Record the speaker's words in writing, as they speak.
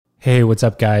Hey, what's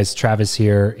up, guys? Travis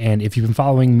here. And if you've been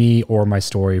following me or my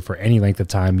story for any length of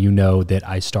time, you know that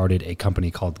I started a company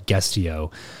called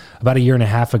Guestio about a year and a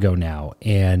half ago now.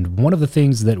 And one of the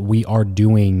things that we are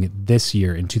doing this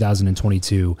year in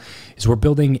 2022 is we're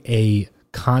building a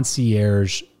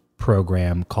concierge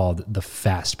program called the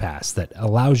Fast Pass that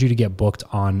allows you to get booked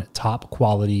on top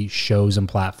quality shows and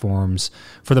platforms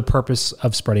for the purpose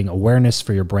of spreading awareness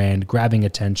for your brand, grabbing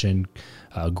attention,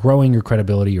 growing your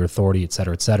credibility, your authority, et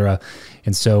cetera, et cetera.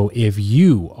 And so if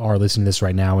you are listening to this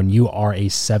right now and you are a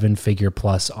 7-figure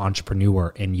plus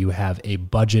entrepreneur and you have a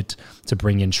budget to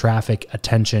bring in traffic,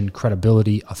 attention,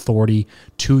 credibility, authority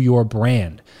to your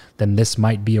brand, then this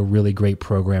might be a really great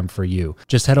program for you.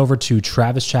 Just head over to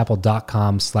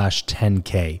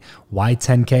travischappell.com/10K. Why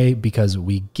 10K? Because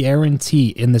we guarantee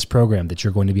in this program that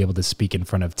you're going to be able to speak in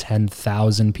front of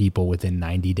 10,000 people within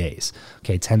 90 days.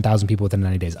 Okay, 10,000 people within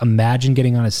 90 days. Imagine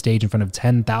getting on a stage in front of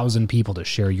 10,000 people to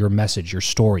share your message, your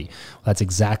story. Well, that's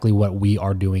exactly what we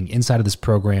are doing inside of this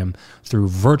program through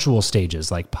virtual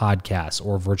stages like podcasts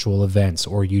or virtual events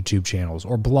or YouTube channels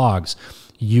or blogs.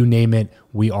 You name it,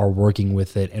 we are working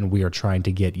with it, and we are trying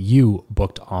to get you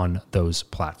booked on those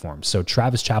platforms. So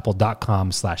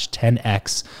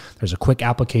travischappell.com/10X. There's a quick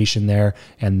application there,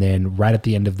 and then right at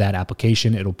the end of that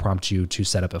application, it'll prompt you to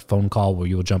set up a phone call where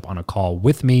you'll jump on a call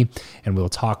with me, and we'll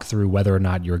talk through whether or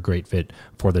not you're a great fit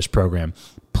for this program.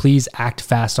 Please act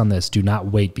fast on this. Do not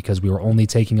wait, because we are only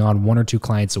taking on 1 or 2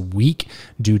 clients a week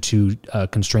due to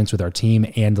constraints with our team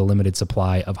and the limited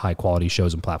supply of high quality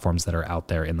shows and platforms that are out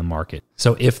there in the market.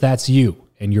 So if that's you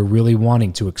and you're really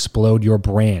wanting to explode your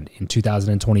brand in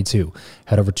 2022,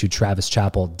 head over to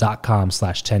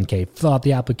travischappell.com/10K, fill out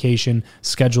the application,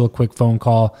 schedule a quick phone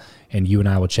call, and you and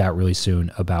I will chat really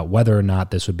soon about whether or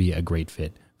not this would be a great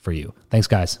fit for you. Thanks,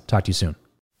 guys. Talk to you soon.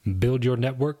 Build Your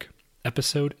Network,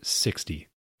 episode 60.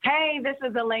 Hey, this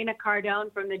is Elena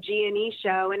Cardone from the G&E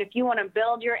Show, and if you want to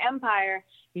build your empire,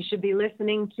 you should be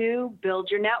listening to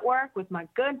Build Your Network with my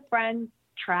good friend,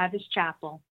 Travis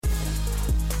Chappell.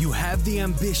 You have the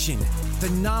ambition,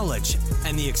 the knowledge,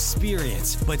 and the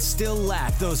experience, but still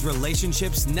lack those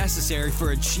relationships necessary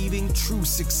for achieving true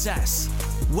success.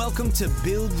 Welcome to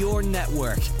Build Your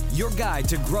Network, your guide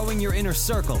to growing your inner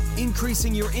circle,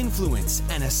 increasing your influence,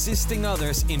 and assisting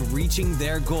others in reaching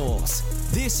their goals.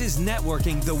 This is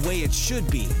networking the way it should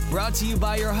be. Brought to you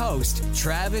by your host,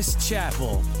 Travis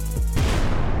Chappell.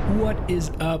 What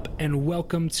is up, and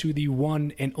welcome to the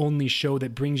one and only show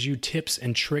that brings you tips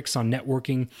and tricks on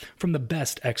networking from the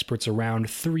best experts around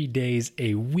 3 days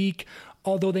a week.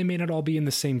 Although they may not all be in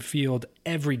the same field,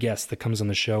 every guest that comes on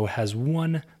the show has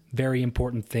one very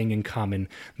important thing in common.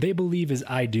 They believe, as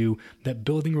I do, that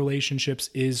building relationships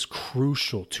is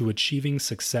crucial to achieving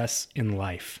success in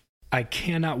life. I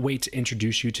cannot wait to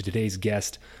introduce you to today's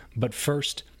guest, but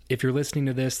first, if you're listening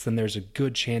to this, then there's a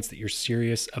good chance that you're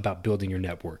serious about building your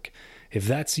network. If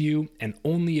that's you, and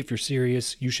only if you're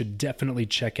serious, you should definitely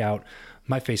check out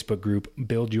my Facebook group,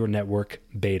 Build Your Network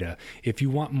Beta. If you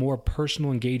want more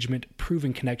personal engagement,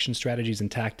 proven connection strategies and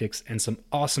tactics, and some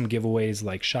awesome giveaways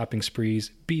like shopping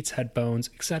sprees, Beats headphones,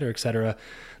 etc.,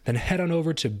 then head on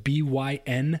over to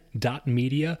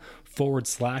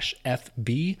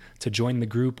byn.media/FB to join the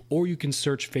group, or you can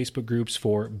search Facebook groups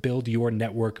for Build Your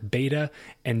Network Beta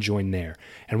and join there.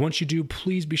 And once you do,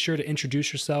 please be sure to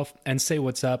introduce yourself and say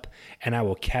what's up, and I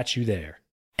will catch you there.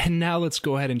 And now let's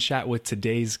go ahead and chat with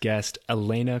today's guest,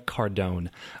 Elena Cardone.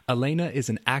 Elena is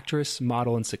an actress,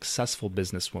 model, and successful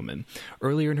businesswoman.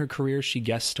 Earlier in her career, she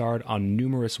guest starred on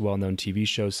numerous well-known TV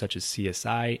shows such as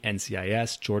CSI,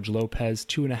 NCIS, George Lopez,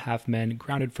 2.5 Men,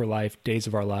 Grounded for Life, Days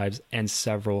of Our Lives, and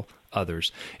several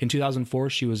others. In 2004,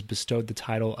 she was bestowed the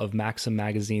title of Maxim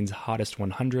Magazine's Hottest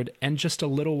 100, and just a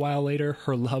little while later,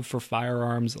 her love for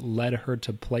firearms led her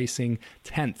to placing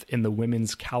 10th in the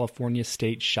women's California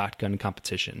State Shotgun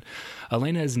Competition.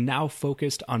 Elena is now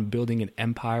focused on building an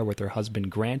empire with her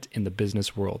husband Grant in the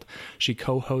business world. She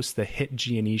co-hosts the hit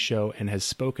G&E show and has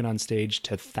spoken on stage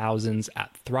to thousands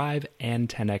at Thrive and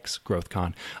 10X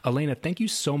GrowthCon. Elena, thank you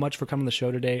so much for coming on the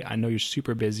show today. I know you're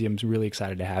super busy. I'm really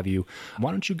excited to have you.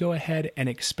 Why don't you go ahead and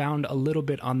expound a little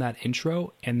bit on that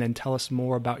intro and then tell us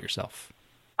more about yourself.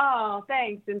 Oh,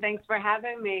 thanks. And thanks for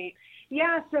having me.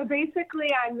 Yeah, so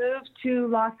basically I moved to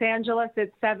Los Angeles at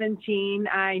 17.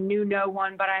 I knew no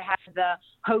one, but I had the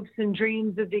hopes and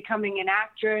dreams of becoming an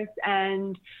actress,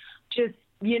 and just,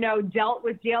 dealt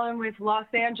with dealing with Los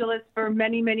Angeles for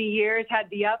many, many years, had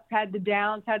the ups, had the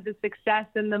downs, had the success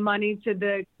and the money to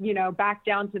the, back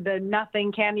down to the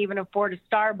nothing, can't even afford a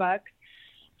Starbucks.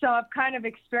 So I've kind of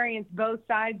experienced both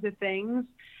sides of things.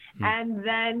 And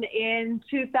then in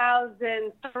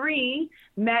 2003,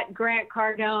 met Grant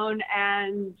Cardone,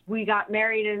 and we got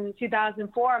married in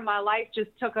 2004. My life just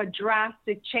took a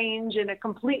drastic change in a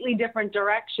completely different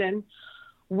direction,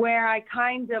 where I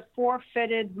kind of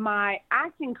forfeited my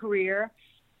acting career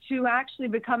to actually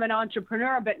become an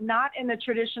entrepreneur, but not in the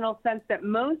traditional sense that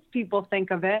most people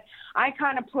think of it. I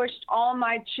kind of pushed all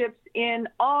my chips in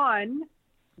on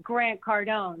Grant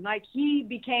Cardone. Like, he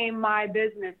became my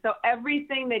business. So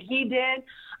everything that he did,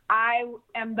 I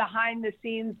am behind the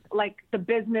scenes, like the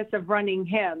business of running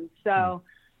him. So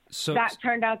that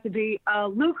turned out to be a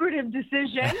lucrative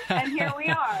decision, and here we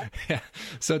are. Yeah.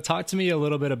 So talk to me a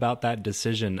little bit about that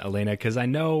decision, Elena, because I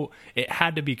know it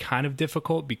had to be kind of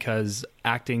difficult because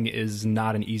acting is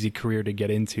not an easy career to get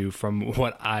into from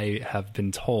what I have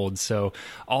been told. So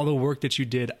all the work that you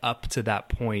did up to that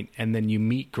point, and then you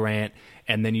meet Grant,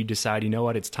 and then you decide, you know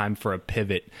what, it's time for a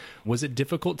pivot. Was it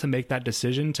difficult to make that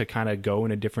decision to kind of go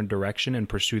in a different direction and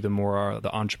pursue the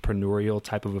entrepreneurial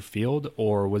type of a field?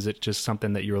 Or was it just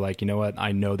something that you were like, you know what,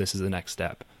 I know this is the next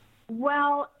step?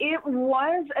 Well, it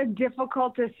was a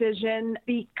difficult decision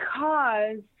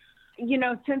because,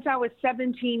 since I was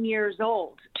 17 years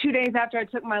old, 2 days after I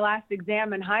took my last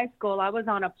exam in high school, I was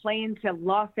on a plane to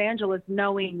Los Angeles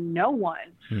knowing no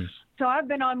one. So I've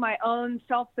been on my own,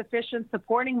 self-sufficient,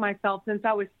 supporting myself since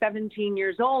I was 17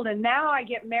 years old. And now I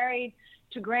get married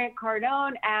to Grant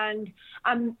Cardone, and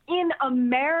I'm in a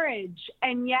marriage,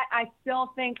 and yet I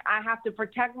still think I have to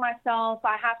protect myself.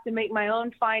 I have to make my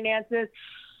own finances,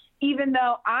 even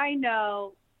though I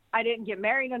know I didn't get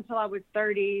married until I was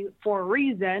 30 for a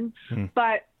reason.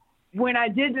 But when I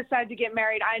did decide to get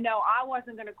married, I know I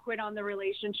wasn't going to quit on the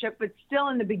relationship, but still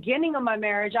in the beginning of my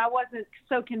marriage, I wasn't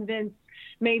so convinced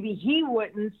maybe he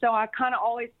wouldn't. So I kind of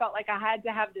always felt like I had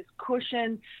to have this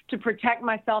cushion to protect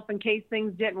myself in case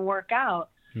things didn't work out.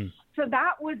 So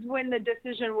that was when the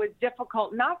decision was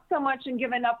difficult, not so much in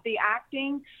giving up the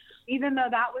acting, even though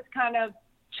that was kind of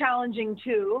challenging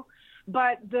too.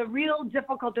 But the real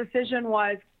difficult decision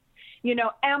was,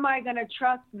 am I going to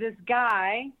trust this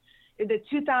guy? The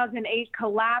 2008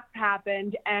 collapse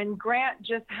happened, and Grant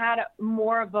just had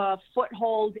more of a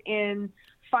foothold in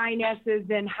finances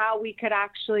and how I could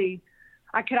actually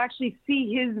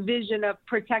see his vision of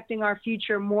protecting our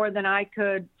future more than I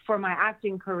could for my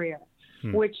acting career,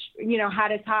 which,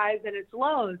 had its highs and its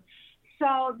lows.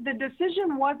 So the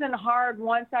decision wasn't hard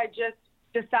once I just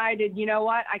decided, you know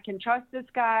what, I can trust this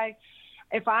guy.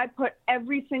 If I put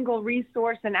every single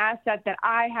resource and asset that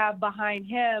I have behind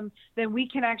him, then we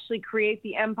can actually create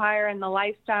the empire and the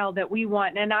lifestyle that we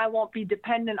want. And I won't be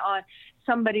dependent on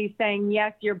somebody saying,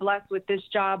 yes, you're blessed with this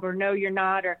job, or no, you're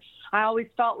not. Or I always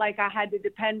felt like I had to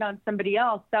depend on somebody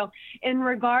else. So in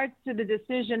regards to the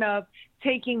decision of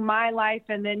taking my life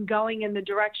and then going in the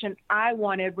direction I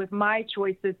wanted with my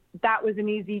choices, that was an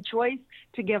easy choice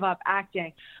to give up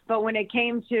acting. But when it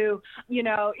came to,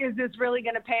 is this really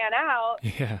going to pan out?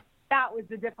 Yeah. That was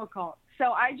the difficult.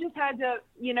 So I just had to,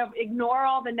 ignore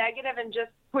all the negative and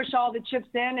just push all the chips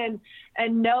in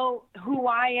and know who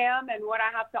I am and what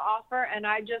I have to offer. And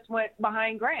I just went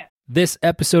behind Grant. This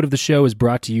episode of the show is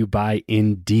brought to you by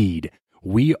Indeed.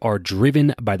 We are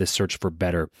driven by the search for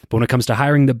better. But when it comes to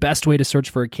hiring, the best way to search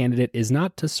for a candidate is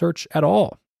not to search at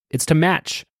all. It's to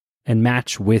match, and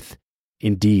match with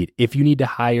Indeed. If you need to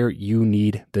hire, you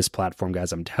need this platform,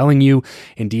 guys. I'm telling you,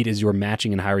 Indeed is your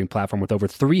matching and hiring platform with over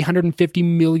 350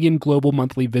 million global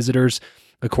monthly visitors,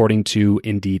 according to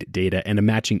Indeed data, and a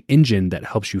matching engine that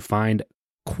helps you find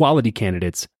quality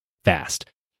candidates fast.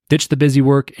 Ditch the busy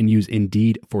work and use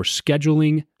Indeed for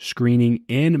scheduling, screening,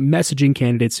 and messaging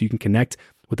candidates so you can connect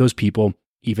with those people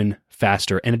even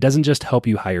faster. And it doesn't just help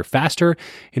you hire faster.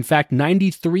 In fact,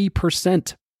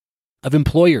 93% of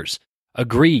employers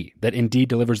agree that Indeed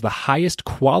delivers the highest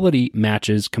quality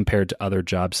matches compared to other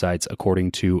job sites,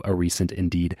 according to a recent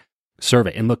Indeed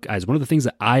survey. And look, guys, one of the things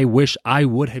that I wish I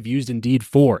would have used Indeed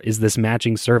for is this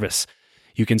matching service.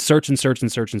 You can search and search and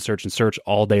search and search and search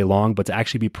all day long, but to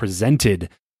actually be presented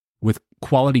with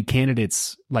quality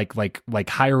candidates, like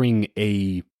hiring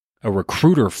a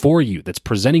recruiter for you that's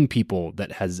presenting people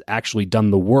that has actually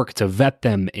done the work to vet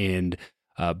them and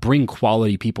bring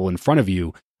quality people in front of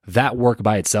you, that work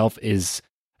by itself is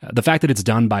the fact that it's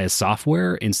done by a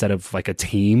software instead of like a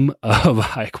team of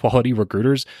high quality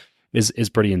recruiters is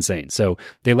pretty insane. So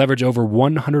they leverage over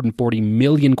 140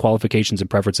 million qualifications and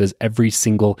preferences every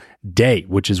single day,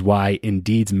 which is why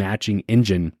Indeed's matching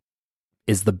engine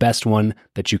is the best one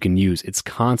that you can use. It's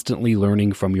constantly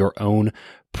learning from your own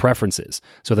preferences.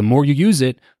 So the more you use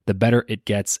it, the better it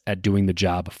gets at doing the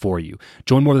job for you.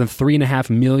 Join more than 3.5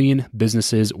 million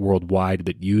businesses worldwide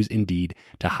that use Indeed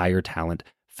to hire talent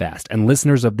fast. And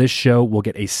listeners of this show will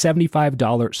get a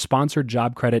 $75 sponsored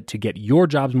job credit to get your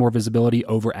jobs more visibility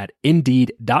over at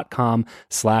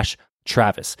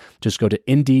Indeed.com/Travis. Just go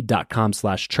to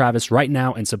Indeed.com/Travis right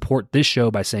now and support this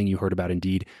show by saying you heard about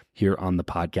Indeed here on the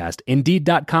podcast.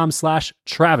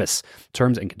 Indeed.com/Travis.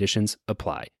 Terms and conditions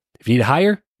apply. If you need to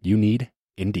hire, you need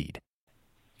Indeed.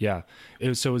 Yeah.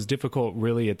 So it was difficult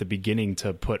really at the beginning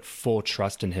to put full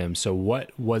trust in him. So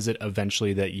what was it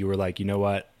eventually that you were like, you know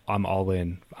what, I'm all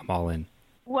in.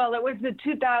 Well, it was the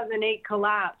 2008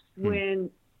 collapse when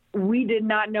we did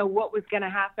not know what was going to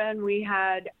happen. We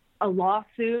had a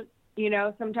lawsuit. You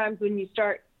know, sometimes when you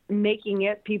start making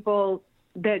it, people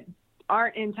that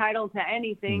aren't entitled to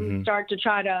anything start to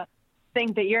try to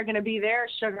think that you're going to be their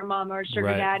sugar mama or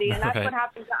sugar daddy. And that's what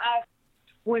happened to us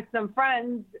with some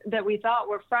friends that we thought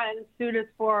were friends, sued us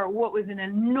for what was an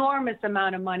enormous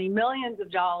amount of money, millions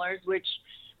of dollars, which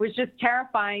was just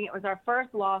terrifying. It was our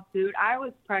first lawsuit. I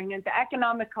was pregnant. The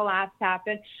economic collapse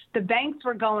happened. The banks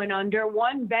were going under.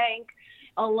 One bank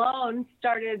alone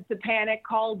started to panic,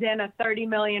 called in a $30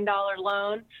 million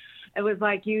loan. It was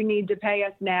like, you need to pay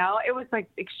us now. It was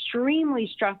like extremely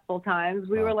stressful times.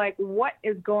 We were like, what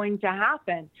is going to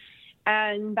happen?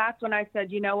 And that's when I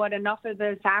said, you know what, enough of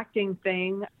this acting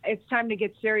thing. It's time to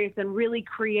get serious and really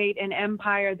create an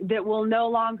empire that will no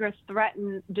longer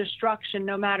threaten destruction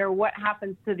no matter what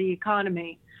happens to the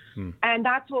economy. And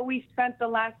that's what we spent the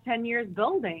last 10 years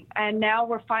building. And now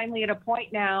we're finally at a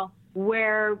point now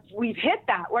where we've hit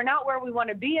that. We're not where we want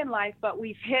to be in life, but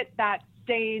we've hit that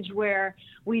stage where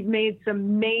we've made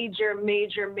some major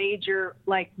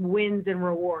like wins and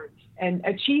rewards. And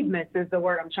achievements is the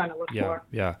word I'm trying to look for.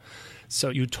 Yeah. So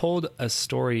you told a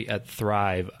story at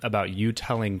Thrive about you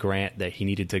telling Grant that he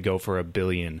needed to go for $1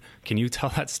 billion. Can you tell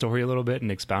that story a little bit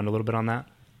and expound a little bit on that?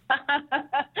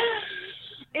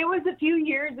 It was a few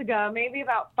years ago, maybe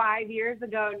about 5 years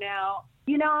ago now.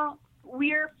 You know,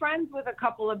 we're friends with a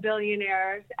couple of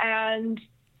billionaires, and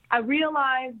I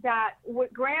realized that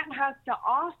what Grant has to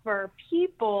offer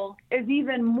people is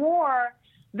even more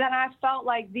than I felt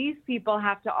like these people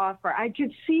have to offer. I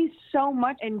could see so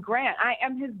much in Grant. I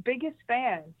am his biggest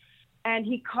fan, and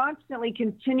he constantly,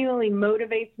 continually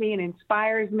motivates me and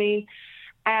inspires me.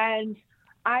 And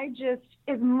I just,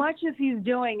 as much as he's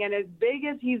doing and as big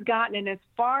as he's gotten and as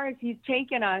far as he's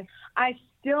taken us, I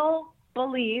still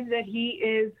believe that he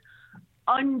is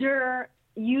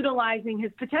underutilizing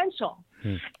his potential.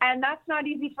 And that's not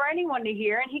easy for anyone to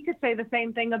hear. And he could say the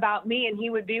same thing about me and he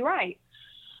would be right.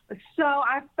 So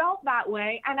I felt that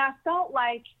way, and I felt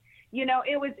like, you know,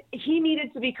 he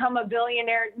needed to become a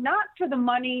billionaire, not for the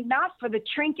money, not for the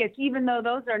trinkets, even though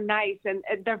those are nice and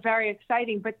they're very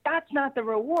exciting, but that's not the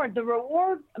reward. The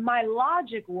reward, my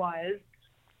logic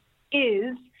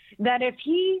is that if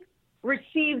he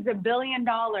receives $1 billion,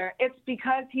 it's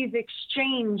because he's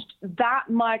exchanged that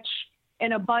much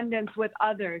in abundance with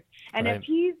others. And if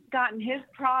he's gotten his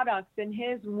products and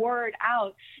his word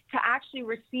out to actually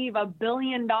receive $1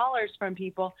 billion from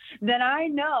people, then I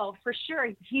know for sure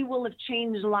he will have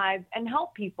changed lives and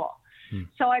helped people.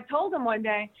 So I told him one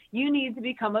day, you need to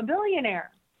become a billionaire.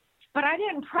 But I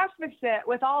didn't preface it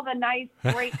with all the nice,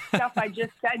 great stuff I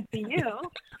just said to you.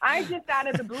 I just out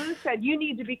of the blue said, you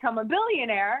need to become a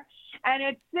billionaire. And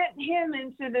it sent him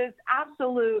into this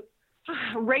absolute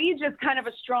rage is kind of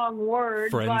a strong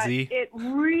word, frenzy. But it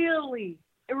really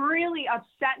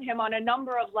upset him on a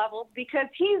number of levels because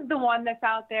he's the one that's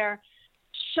out there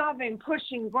shoving,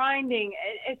 pushing, grinding.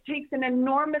 It takes an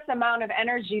enormous amount of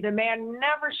energy. The man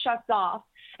never shuts off.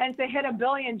 And to hit $1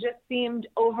 billion just seemed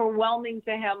overwhelming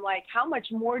to him. Like, how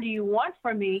much more do you want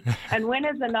from me? And when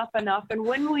is enough? And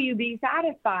when will you be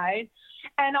satisfied?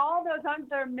 And all those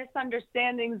other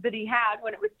misunderstandings that he had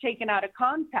when it was taken out of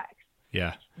context.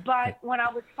 Yeah. But when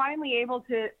I was finally able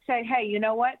to say, hey, you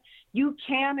know what? You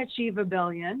can achieve $1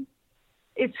 billion.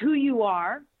 It's who you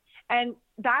are. And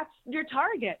that's your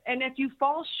target. And if you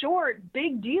fall short,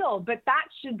 big deal, but that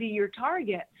should be your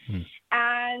target.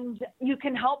 And you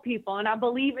can help people. And I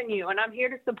believe in you. And I'm here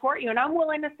to support you. And I'm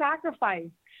willing to sacrifice.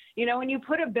 You know, when you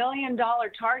put $1 billion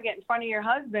target in front of your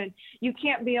husband, you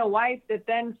can't be a wife that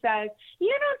then says,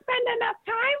 you don't spend enough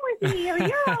time with me or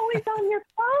you're always on your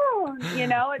phone. You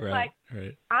know, it's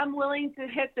I'm willing to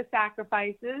hit the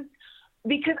sacrifices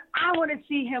because I want to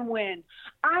see him win.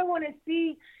 I want to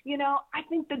see, you know, I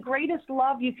think the greatest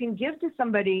love you can give to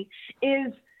somebody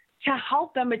is to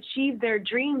help them achieve their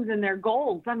dreams and their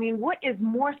goals. I mean, what is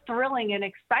more thrilling and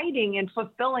exciting and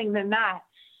fulfilling than that?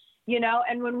 You know,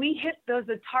 and when we hit those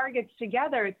targets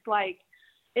together, it's like,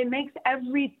 it makes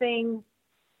everything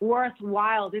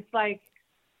worthwhile. It's like,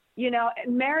 you know,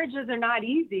 marriages are not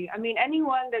easy. I mean,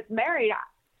 anyone that's married,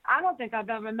 I don't think I've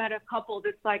ever met a couple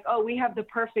that's like, oh, we have the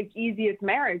perfect, easiest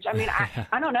marriage. I mean,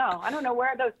 I don't know. I don't know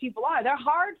where those people are. They're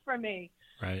hard for me.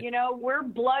 Right. You know, we're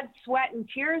blood, sweat, and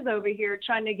tears over here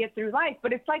trying to get through life,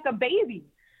 but it's like a baby.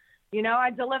 You know,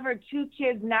 I delivered 2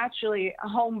 kids naturally, a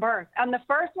home birth. And the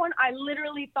first one, I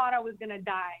literally thought I was going to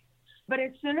die. But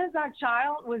as soon as that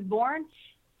child was born,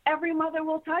 every mother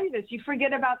will tell you this. You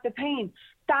forget about the pain.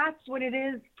 That's what it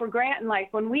is for Grant in life.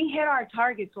 When we hit our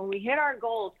targets, when we hit our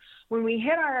goals, when we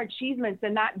hit our achievements,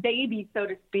 and that baby, so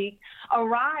to speak,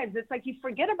 arrives, it's like you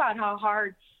forget about how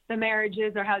hard the marriage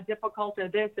is or how difficult or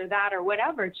this or that or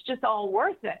whatever. It's just all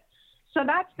worth it. So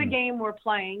that's the game we're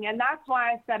playing, and that's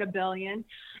why I said $1 billion.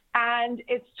 And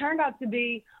it's turned out to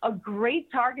be a great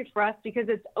target for us because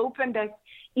it's opened us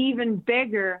even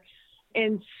bigger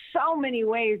in so many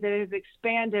ways. It has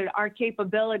expanded our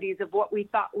capabilities of what we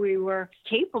thought we were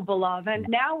capable of. And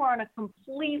now we're on a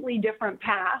completely different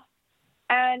path,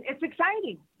 and it's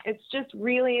exciting. It's just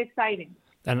really exciting.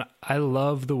 And I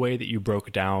love the way that you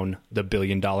broke down the $1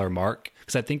 billion mark,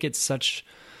 because I think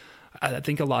I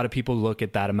think a lot of people look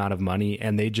at that amount of money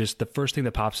and the first thing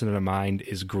that pops into their mind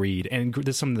is greed. And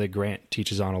this is something that Grant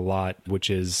teaches on a lot, which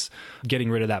is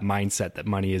getting rid of that mindset that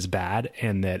money is bad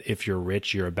and that if you're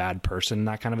rich, you're a bad person,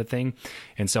 that kind of a thing.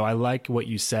 And so I like what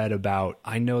you said about,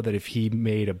 I know that if he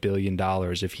made $1 billion,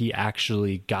 if he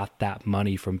actually got that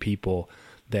money from people,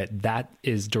 that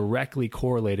is directly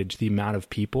correlated to the amount of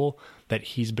people that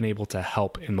he's been able to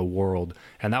help in the world.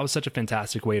 And that was such a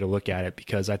fantastic way to look at it,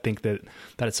 because I think that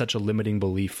is such a limiting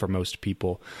belief for most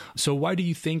people. So why do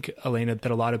you think, Elena,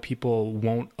 that a lot of people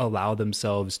won't allow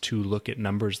themselves to look at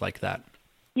numbers like that?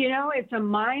 You know, it's a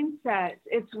mindset.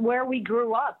 It's where we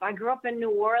grew up. I grew up in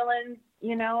New Orleans.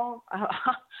 You know,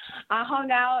 I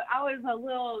hung out. I was a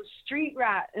little street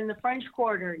rat in the French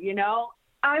Quarter, you know.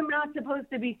 I'm not supposed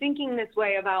to be thinking this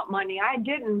way about money. I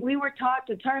didn't. We were taught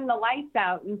to turn the lights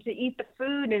out and to eat the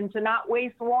food and to not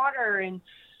waste water. And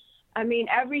I mean,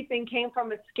 everything came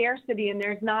from a scarcity and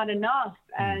there's not enough,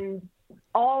 and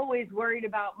always worried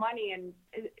about money. And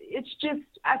it's just,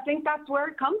 I think that's where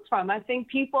it comes from. I think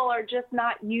people are just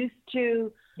not used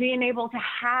to being able to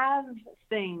have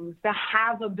things. The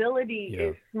have ability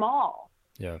is small.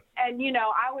 Yeah. And, you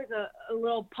know, I was a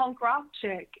little punk rock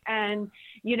chick, and,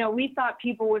 you know, we thought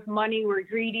people with money were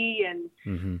greedy,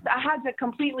 and I had to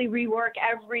completely rework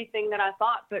everything that I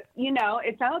thought. But, you know,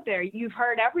 it's out there. You've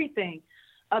heard everything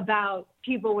about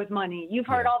people with money. You've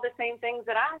heard all the same things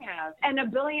that I have. And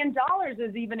 $1 billion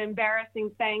is even embarrassing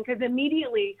saying, because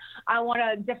immediately I want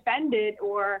to defend it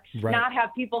or not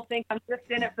have people think I'm just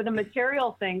in it for the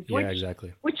material things,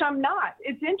 which I'm not.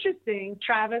 It's interesting,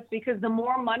 Travis, because the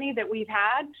more money that we've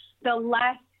had, the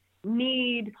less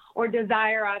need or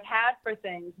desire I've had for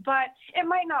things. But it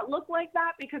might not look like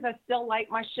that because I still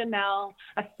like my Chanel.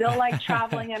 I still like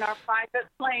traveling in our private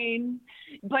plane.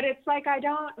 But it's like I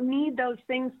don't need those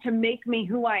things to make me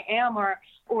who I am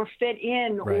or fit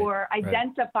in or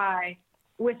identify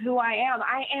with who I am.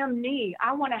 I am me.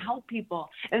 I want to help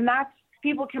people. And that's,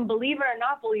 people can believe it or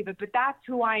not believe it, but that's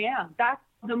who I am. That's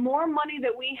the more money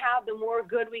that we have, the more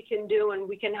good we can do, and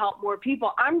we can help more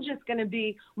people. I'm just going to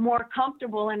be more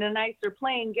comfortable in a nicer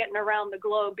plane getting around the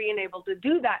globe, being able to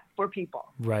do that for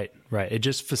people. Right. It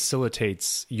just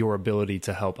facilitates your ability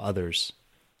to help others.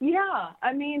 Yeah.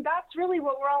 I mean, that's really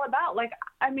what we're all about. Like,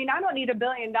 I mean, I don't need $1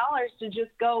 billion to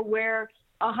just go wear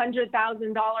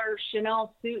 $100,000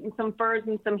 Chanel suit and some furs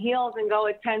and some heels and go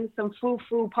attend some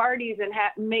foo-foo parties and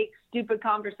make stupid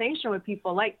conversation with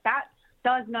people. Like, that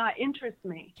does not interest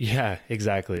me. Yeah,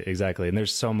 exactly. And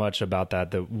there's so much about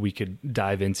that we could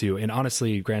dive into. And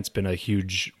honestly, Grant's been a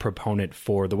huge proponent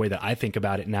for the way that I think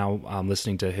about it now,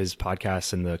 listening to his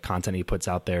podcasts and the content he puts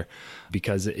out there,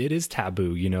 because it is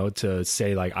taboo, you know, to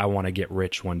say like, I want to get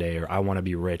rich one day, or I want to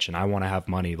be rich and I want to have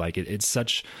money. Like it's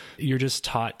such, you're just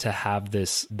taught to have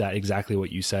that exactly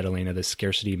what you said, Elena, this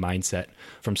scarcity mindset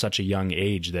from such a young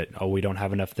age that, oh, we don't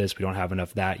have enough this, we don't have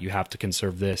enough that. You have to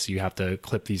conserve this. You have to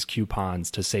clip these coupons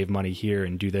to save money here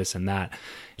and do this and that.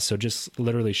 So just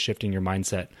literally shifting your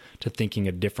mindset to thinking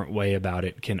a different way about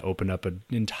it can open up an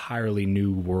entirely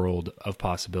new world of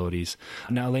possibilities.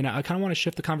 Now, Elena, I kind of want to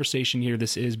shift the conversation here.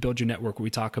 This is Build Your Network, where we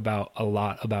talk about a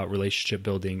lot about relationship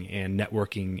building and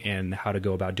networking and how to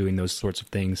go about doing those sorts of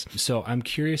things. So I'm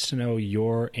curious to know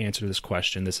your answer to this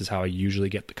question. This is how I usually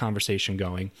get the conversation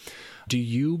going. Do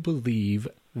you believe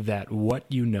that what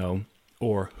you know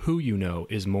or who you know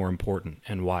is more important,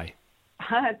 and why?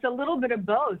 It's a little bit of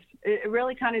both. It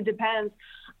really kind of depends.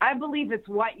 I believe it's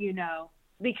what you know,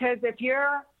 because if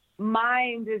your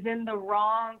mind is in the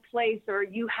wrong place, or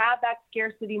you have that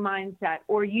scarcity mindset,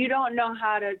 or you don't know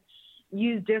how to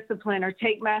use discipline or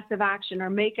take massive action or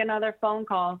make another phone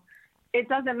call, it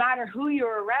doesn't matter who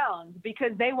you're around,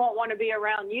 because they won't want to be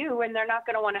around you and they're not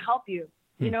going to want to help you.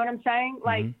 You know what I'm saying?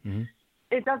 Like,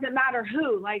 it doesn't matter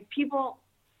who. Like, people,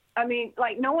 I mean,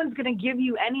 like, no one's going to give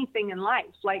you anything in life,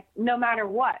 like, no matter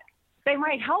what. They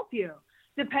might help you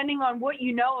depending on what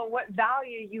you know and what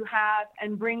value you have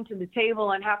and bring to the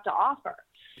table and have to offer.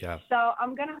 Yeah. So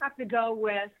I'm going to have to go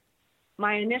with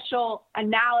my initial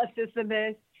analysis of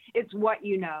this. It's what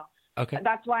you know. Okay.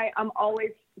 That's why I'm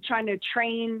always trying to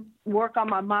train, work on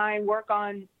my mind, work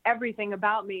on everything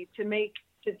about me to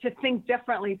think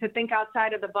differently, to think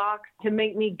outside of the box, to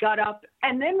make me gut up.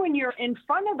 And then when you're in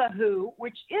front of the who,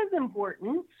 which is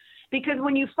important, because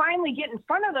when you finally get in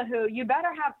front of the who, you better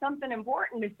have something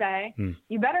important to say.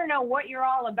 You better know what you're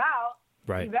all about.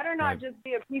 Right. You better not just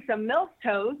be a piece of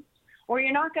milquetoast, or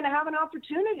you're not going to have an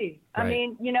opportunity. Right. I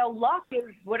mean, you know, luck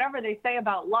is whatever they say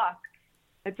about luck.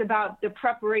 It's about the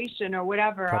preparation or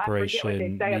whatever.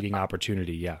 Preparation, meeting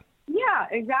opportunity. Yeah. Yeah,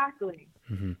 exactly.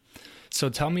 So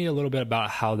tell me a little bit about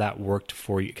how that worked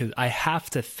for you, because I have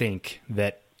to think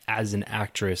that as an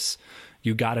actress,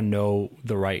 you got to know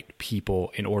the right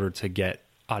people in order to get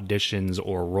auditions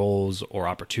or roles or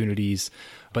opportunities.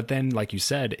 But then, like you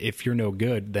said, if you're no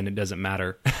good, then it doesn't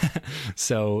matter.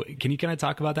 So can you kind of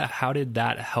talk about that? How did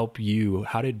that help you?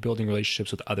 How did building relationships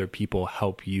with other people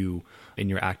help you in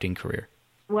your acting career?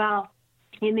 Well,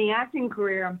 in the acting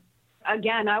career,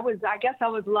 again, I guess I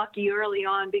was lucky early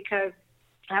on, because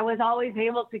I was always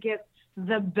able to get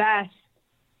the best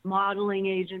modeling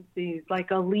agencies,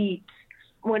 like Elite.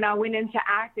 When I went into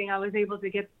acting, I was able to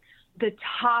get the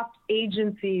top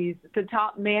agencies, the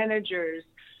top managers.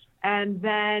 And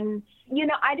then, you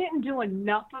know, I didn't do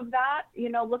enough of that. You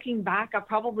know, looking back, I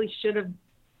probably should have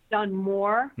done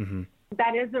more.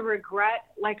 That is a regret.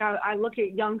 Like, I look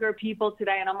at younger people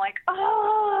today and I'm like,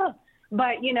 oh,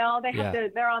 but you know, they have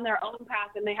they're on their own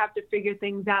path and they have to figure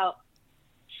things out.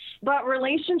 But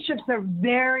relationships are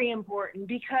very important,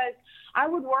 because I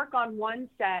would work on one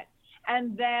set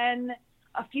and then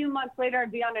a few months later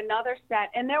I'd be on another set,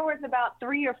 and there was about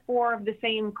 3 or 4 of the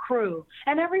same crew,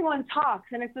 and everyone talks,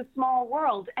 and it's a small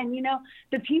world. And, you know,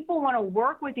 the people want to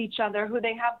work with each other who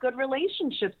they have good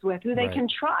relationships with, who they can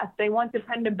trust. They want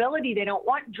dependability. They don't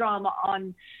want drama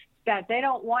on set. They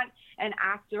don't want an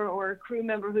actor or a crew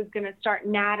member who's going to start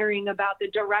nattering about the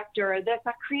director or this.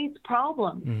 That creates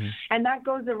problems. And that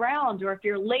goes around. Or if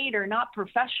you're late or not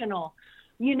professional,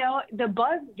 you know, the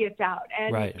buzz gets out,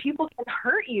 and people can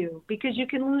hurt you because you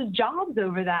can lose jobs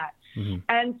over that.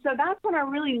 And so that's when I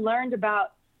really learned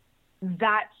about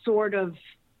that sort of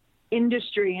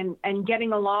industry and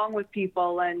getting along with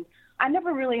people. And I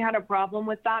never really had a problem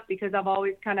with that, because I've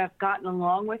always kind of gotten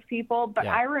along with people. But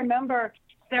I remember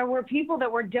there were people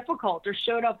that were difficult or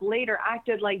showed up late or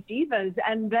acted like divas.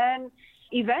 And then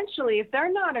eventually, if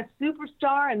they're not a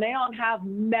superstar and they don't have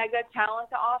mega talent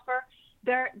to offer,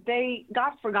 they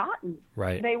got forgotten.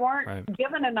 They weren't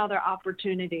given another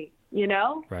opportunity, you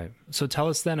know? So tell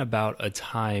us then about a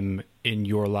time in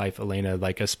your life, Elena,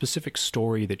 like a specific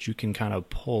story that you can kind of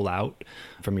pull out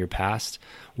from your past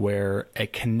where a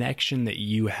connection that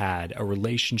you had, a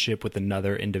relationship with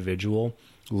another individual,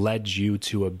 led you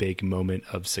to a big moment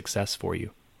of success for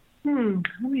you. Let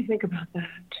me think about that.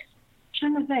 I'm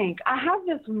trying to think. I have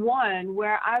this one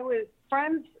where I was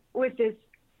friends with this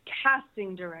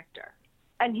casting director.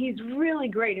 And he's really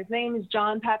great. His name is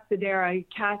John Papsadera. He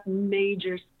casts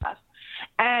major stuff.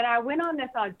 And I went on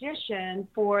this audition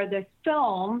for this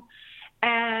film,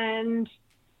 and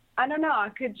I don't know, I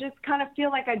could just kind of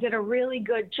feel like I did a really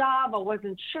good job. I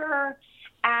wasn't sure.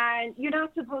 And you're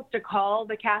not supposed to call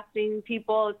the casting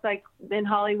people. It's like in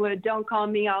Hollywood, don't call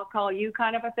me, I'll call you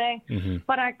kind of a thing.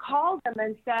 But I called them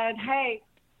and said, hey,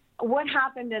 what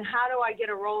happened and how do I get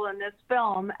a role in this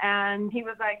film? And he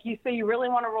was like, you say you really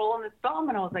want a role in this film?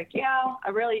 And I was like, yeah, I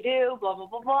really do, blah, blah,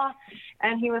 blah, blah.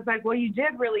 And he was like, well, you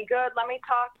did really good. Let me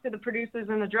talk to the producers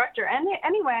and the director. And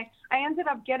anyway, I ended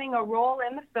up getting a role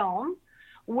in the film,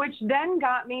 which then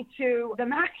got me to the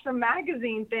Maxim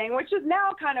magazine thing, which is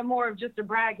now kind of more of just a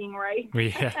bragging, right?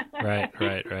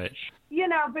 Right. You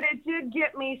know, but it did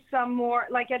get me some more,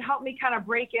 like it helped me kind of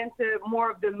break into more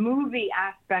of the movie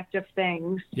aspect of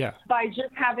things by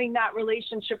just having that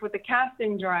relationship with the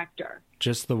casting director.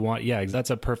 Just the one. Yeah, that's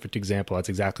a perfect example. That's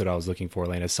exactly what I was looking for,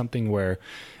 Elena. Something where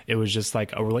it was just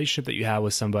like a relationship that you have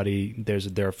with somebody.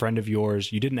 They're a friend of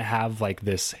yours. You didn't have like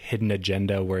this hidden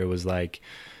agenda where it was like,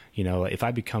 you know, if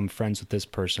I become friends with this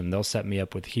person, they'll set me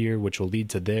up with here, which will lead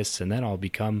to this. And then I'll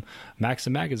become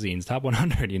Maxim Magazine's top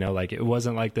 100, you know, like it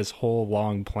wasn't like this whole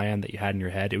long plan that you had in your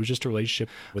head. It was just a relationship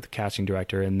with the casting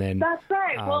director. And then that's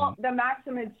right. Well, the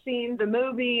Maxim had seen the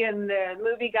movie and the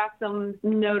movie got some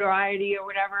notoriety or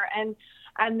whatever.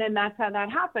 And then that's how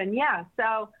that happened. Yeah.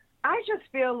 So I just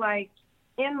feel like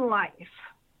in life,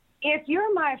 if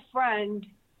you're my friend,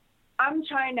 I'm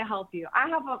trying to help you. I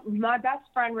have my best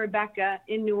friend, Rebecca,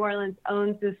 in New Orleans,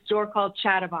 owns this store called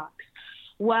Chatterbox.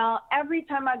 Well, every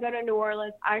time I go to New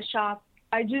Orleans, I shop.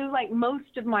 I do like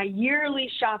most of my yearly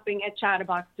shopping at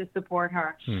Chatterbox to support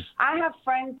her. I have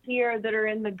friends here that are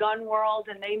in the gun world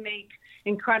and they make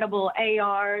incredible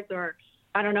ARs, or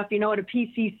I don't know if you know what a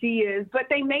PCC is, but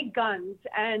they make guns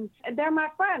and they're my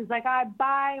friends. Like I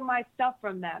buy my stuff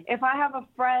from them. If I have a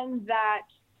friend that,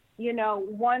 you know,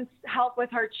 wants help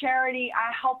with her charity,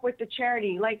 I help with the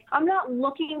charity. Like I'm not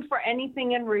looking for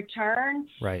anything in return,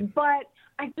 right. But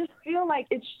I just feel like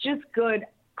it's just good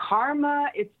karma.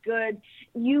 It's good.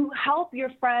 You help your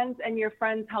friends and your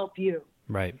friends help you.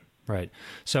 Right. Right.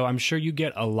 So I'm sure you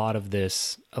get a lot of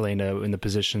this, Elena, in the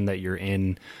position that you're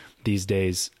in these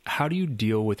days. How do you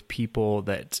deal with people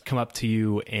that come up to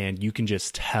you and you can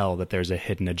just tell that there's a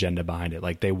hidden agenda behind it?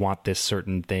 Like they want this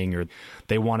certain thing, or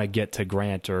they want to get to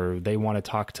Grant, or they want to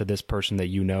talk to this person that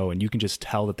you know, and you can just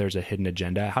tell that there's a hidden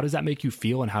agenda. How does that make you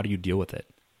feel and how do you deal with it?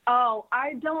 Oh,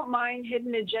 I don't mind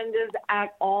hidden agendas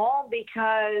at all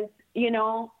because, you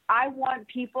know, I want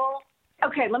people.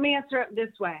 Okay, let me answer it this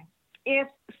way. If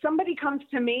somebody comes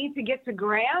to me to get to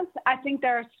Grant, I think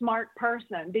they're a smart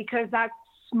person because that's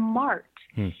smart.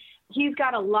 He's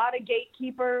got a lot of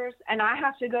gatekeepers and I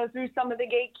have to go through some of the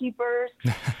gatekeepers.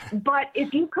 But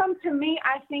if you come to me,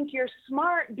 I think you're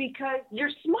smart because you're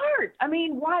smart. I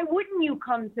mean, why wouldn't you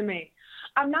come to me?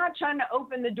 I'm not trying to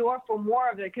open the door for more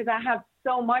of it because I have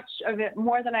so much of it,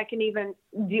 more than I can even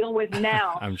deal with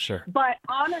now. I'm sure. But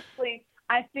honestly,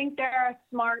 I think they're a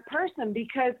smart person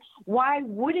because why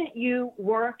wouldn't you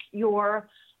work your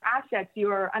assets,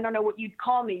 your, I don't know what you'd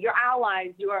call me, your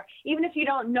allies, even if you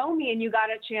don't know me and you got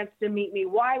a chance to meet me,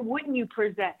 why wouldn't you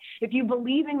present? If you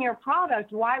believe in your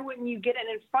product, why wouldn't you get it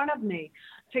in front of me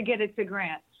to get it to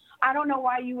Grant? I don't know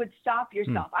why you would stop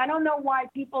yourself. I don't know why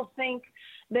people think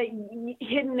that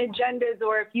hidden agendas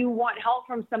or if you want help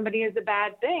from somebody is a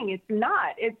bad thing. It's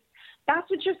not. That's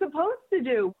what you're supposed to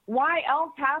do. Why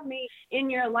else have me in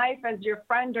your life as your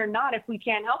friend or not if we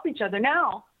can't help each other?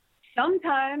 Now,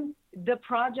 sometimes the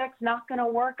project's not going to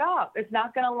work out. It's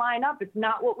not going to line up. It's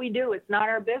not what we do. It's not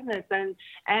our business. And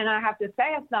I have to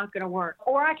say it's not going to work.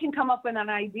 Or I can come up with an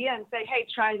idea and say, hey,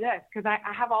 try this. Because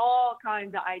I have all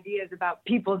kinds of ideas about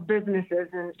people's businesses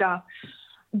and stuff.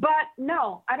 But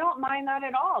no, I don't mind that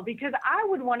at all. Because I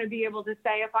would want to be able to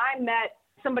say if I met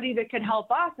somebody that could help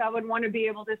us, I would want to be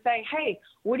able to say, hey,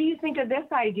 what do you think of this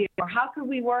idea? Or how could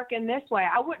we work in this way?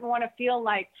 I wouldn't want to feel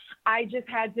like I just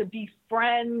had to be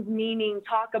friends, meaning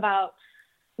talk about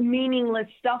meaningless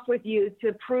stuff with you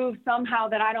to prove somehow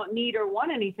that I don't need or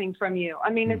want anything from you.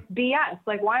 I mean, it's BS.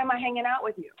 Like, why am I hanging out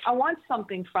with you? I want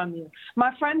something from you.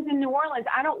 My friends in New Orleans,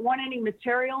 I don't want any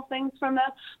material things from them,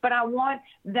 but I want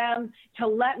them to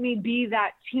let me be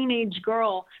that teenage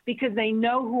girl because they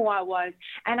know who I was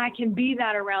and I can be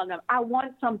that around them. I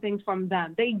want something from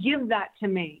them. They give that to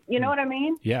me. You know what I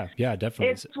mean? Yeah, definitely.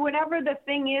 It's whatever the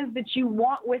thing is that you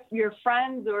want with your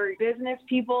friends or business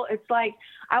people. It's like,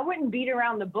 I wouldn't beat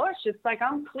around the bush. It's like,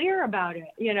 I'm clear about it,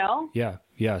 you know? Yeah.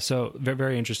 So very,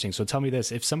 very interesting. So tell me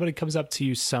this, if somebody comes up to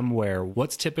you somewhere,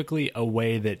 what's typically a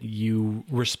way that you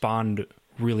respond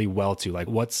really well to? Like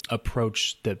what's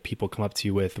approach that people come up to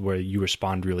you with where you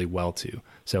respond really well to?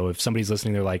 So if somebody's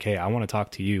listening, they're like, hey, I want to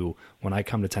talk to you when I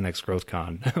come to 10X Growth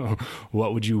Con,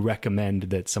 what would you recommend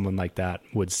that someone like that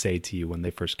would say to you when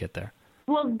they first get there?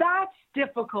 Well, that's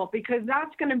difficult because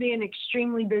that's going to be an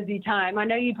extremely busy time. I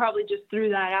know you probably just threw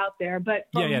that out there, but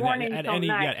from morning till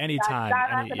night. Any time.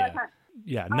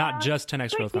 Not just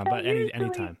 10X Growth Con, but any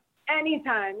time.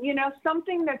 Anytime, you know,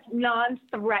 something that's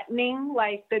non-threatening,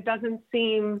 like that doesn't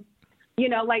seem, you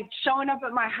know, like showing up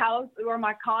at my house or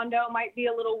my condo might be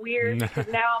a little weird because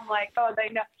now I'm like, oh,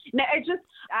 they know. No,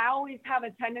 I always have a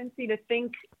tendency to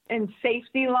think in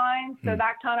safety lines. So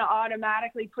that kind of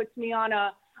automatically puts me on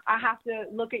a I have to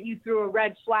look at you through a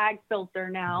red flag filter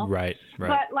now. Right.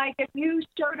 But like if you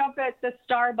showed up at the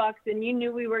Starbucks and you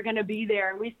knew we were going to be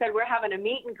there and we said we're having a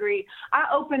meet and greet, I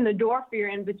opened the door for your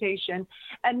invitation.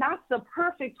 And that's the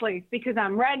perfect place because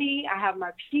I'm ready. I have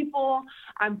my people.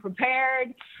 I'm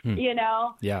prepared, you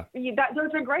know. Yeah.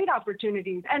 Those are great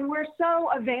opportunities. And we're so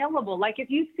available. Like if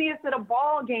you see us at a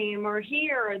ball game or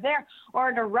here or there or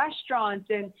at a restaurant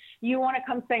and you want to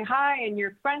come say hi and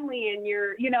you're friendly and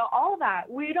you're, you know, all that,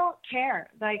 we don't care.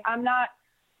 Like I'm not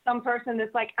some person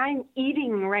that's like, I'm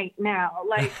eating right now.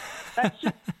 Like that's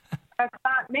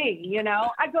not me, you know.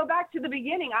 I go back to the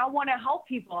beginning. I want to help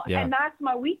people. Yeah. And that's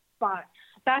my weak spot.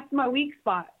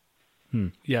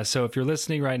 Yeah. So if you're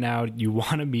listening right now, you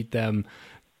want to meet them,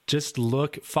 just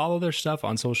follow their stuff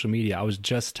on social media. I was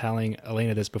just telling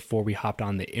Elena this before we hopped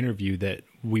on the interview that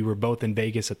we were both in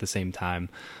Vegas at the same time.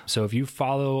 So if you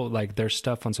follow like their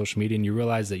stuff on social media and you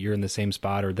realize that you're in the same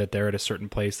spot or that they're at a certain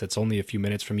place that's only a few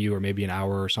minutes from you or maybe an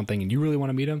hour or something and you really want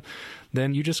to meet them,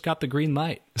 then you just got the green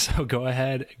light. So go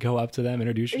ahead, go up to them,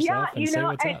 introduce yourself and say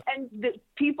what's up. And the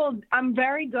people, I'm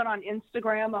very good on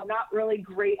Instagram. I'm not really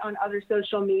great on other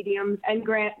social mediums. And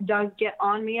Grant does get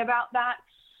on me about that.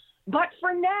 But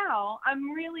for now,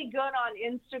 I'm really good on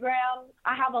Instagram.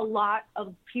 I have a lot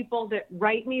of people that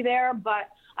write me there, but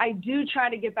I do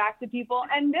try to get back to people.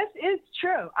 And this is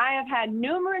true. I have had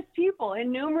numerous people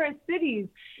in numerous cities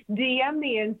DM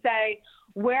me and say,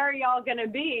 where are y'all going to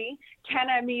be? Can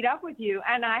I meet up with you?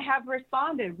 And I have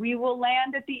responded, we will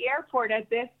land at the airport at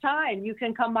this time. You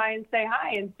can come by and say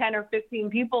hi. And 10 or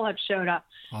 15 people have showed up.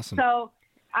 Awesome. So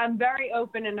I'm very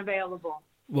open and available.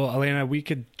 Well, Elena, we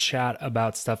could chat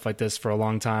about stuff like this for a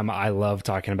long time. I love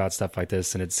talking about stuff like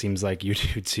this, and it seems like you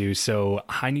do too. So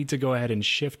I need to go ahead and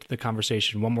shift the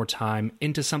conversation one more time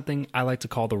into something I like to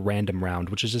call the random round,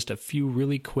 which is just a few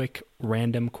really quick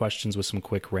random questions with some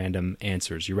quick random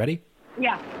answers. You ready?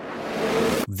 Yeah.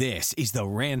 This is the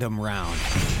random round.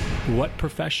 What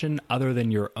profession other than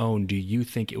your own do you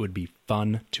think it would be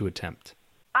fun to attempt?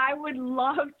 I would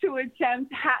love to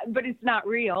attempt, but it's not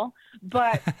real.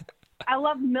 But I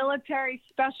love military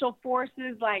special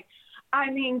forces. Like, I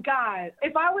mean, God,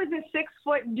 if I was a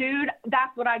 6-foot dude,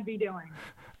 that's what I'd be doing.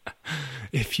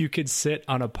 If you could sit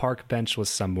on a park bench with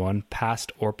someone,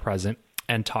 past or present,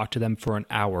 and talk to them for an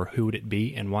hour, who would it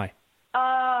be and why?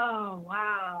 Oh,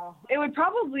 wow. It would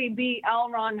probably be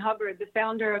L. Ron Hubbard, the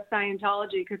founder of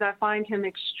Scientology, because I find him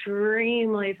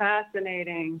extremely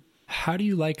fascinating. How do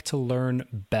you like to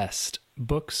learn best?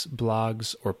 Books,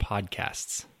 blogs, or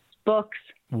podcasts? Books.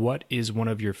 What is one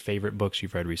of your favorite books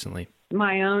you've read recently?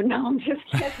 My own. No, I'm just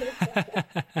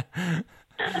kidding.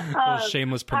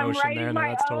 Shameless promotion there. No,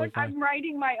 that's totally fine. I'm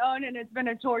writing my own, and it's been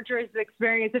a torturous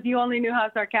experience. If you only knew how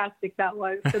sarcastic that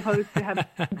was supposed to have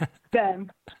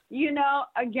been. You know,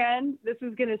 again, this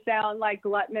is going to sound like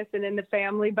gluttonous and in the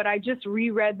family, but I just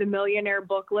reread The Millionaire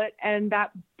Booklet, and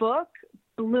that book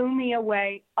blew me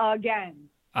away again.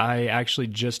 I actually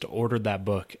just ordered that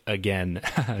book again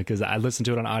because I listened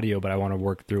to it on audio, but I want to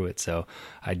work through it. So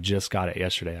I just got it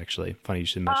yesterday, actually. Funny you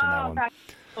should mention that one. That's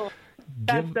cool.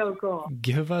 That's so cool.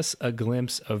 Give us a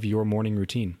glimpse of your morning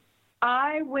routine.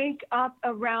 I wake up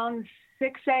around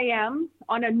 6 a.m.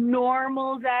 on a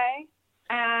normal day,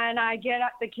 and I get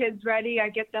the kids ready. I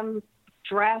get them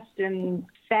dressed and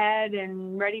fed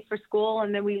and ready for school,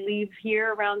 and then we leave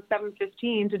here around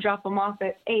 7:15 to drop them off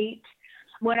at 8.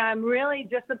 When I'm really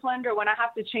disciplined or when I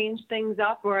have to change things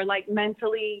up or like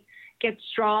mentally get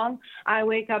strong, I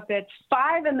wake up at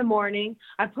 5 in the morning.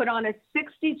 I put on a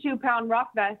 62-pound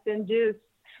rock vest and do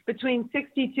between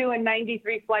 62 and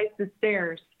 93 flights of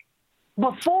stairs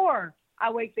before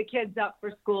I wake the kids up for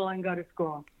school and go to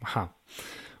school. Wow.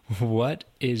 What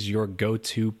is your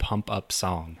go-to pump-up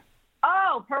song?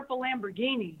 Oh, Purple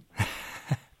Lamborghini.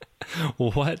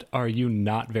 What are you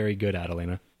not very good at,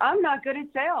 Elena? I'm not good at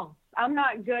sales. I'm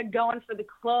not good going for the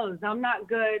close. I'm not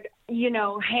good,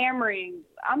 hammering.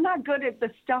 I'm not good at the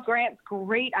stuff Grant's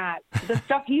great at. The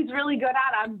stuff he's really good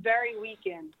at, I'm very weak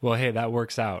in. Well, hey, that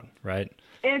works out, right?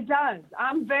 It does.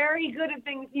 I'm very good at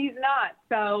things he's not.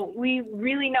 So we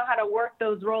really know how to work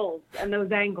those roles and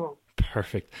those angles.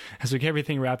 Perfect. As we get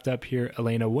everything wrapped up here,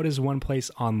 Elena, what is one place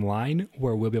online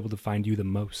where we'll be able to find you the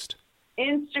most?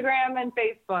 Instagram and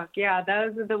Facebook. Yeah,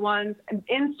 those are the ones.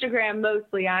 Instagram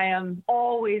mostly. I am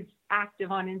always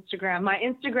active on Instagram. My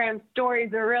Instagram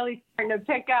stories are really starting to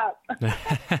pick up.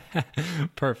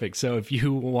 Perfect. So if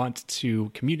you want to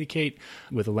communicate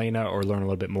with Elena or learn a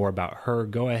little bit more about her,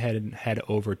 go ahead and head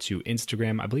over to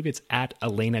Instagram. I believe it's at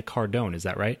Elena Cardone. Is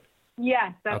that right?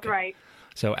 Yes, that's okay. right.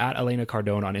 So at Elena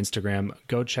Cardone on Instagram,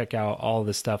 go check out all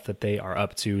the stuff that they are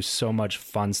up to. So much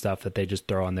fun stuff that they just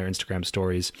throw on their Instagram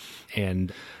stories.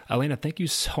 And Elena, thank you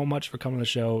so much for coming on the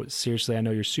show. Seriously, I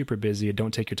know you're super busy.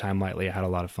 Don't take your time lightly. I had a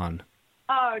lot of fun.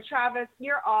 Oh, Travis,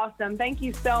 you're awesome. Thank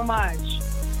you so much.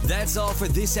 That's all for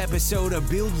this episode of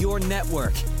Build Your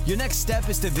Network. Your next step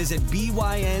is to visit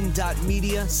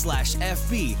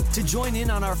byn.media/FB to join in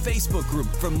on our Facebook group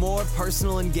for more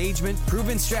personal engagement,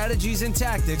 proven strategies, and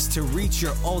tactics to reach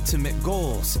your ultimate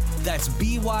goals. That's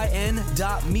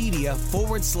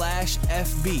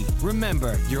byn.media/FB.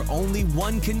 Remember, you're only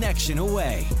one connection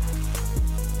away.